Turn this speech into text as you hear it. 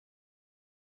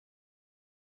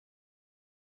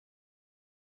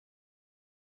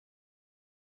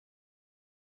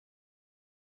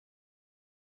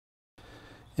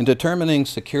In determining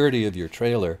security of your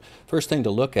trailer, first thing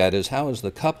to look at is how is the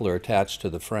coupler attached to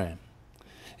the frame.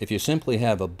 If you simply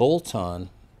have a bolt-on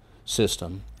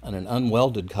system and an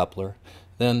unwelded coupler,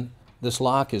 then this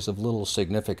lock is of little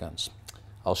significance.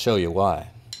 I'll show you why.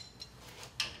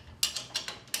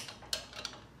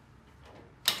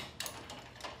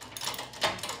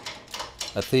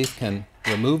 A thief can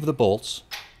remove the bolts,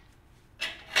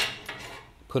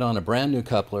 put on a brand new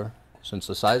coupler, since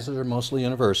the sizes are mostly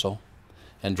universal,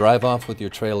 and drive off with your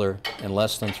trailer in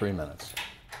less than 3 minutes.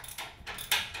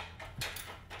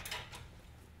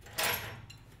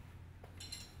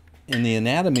 In the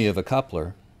anatomy of a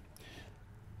coupler,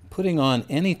 putting on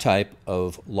any type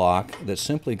of lock that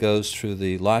simply goes through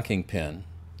the locking pin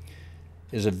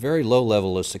is a very low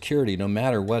level of security, no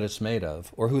matter what it's made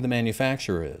of or who the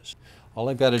manufacturer is. All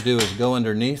I've got to do is go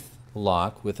underneath the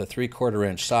lock with a 3/4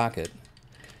 inch socket,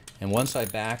 and once I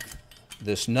back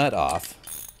this nut off,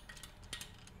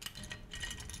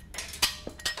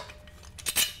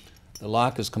 the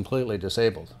lock is completely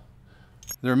disabled.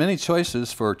 There are many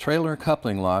choices for trailer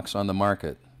coupling locks on the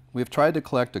market. We've tried to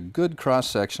collect a good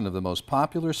cross-section of the most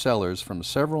popular sellers from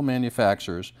several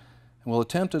manufacturers, and will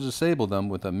attempt to disable them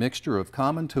with a mixture of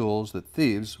common tools that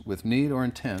thieves with need or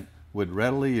intent would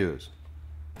readily use.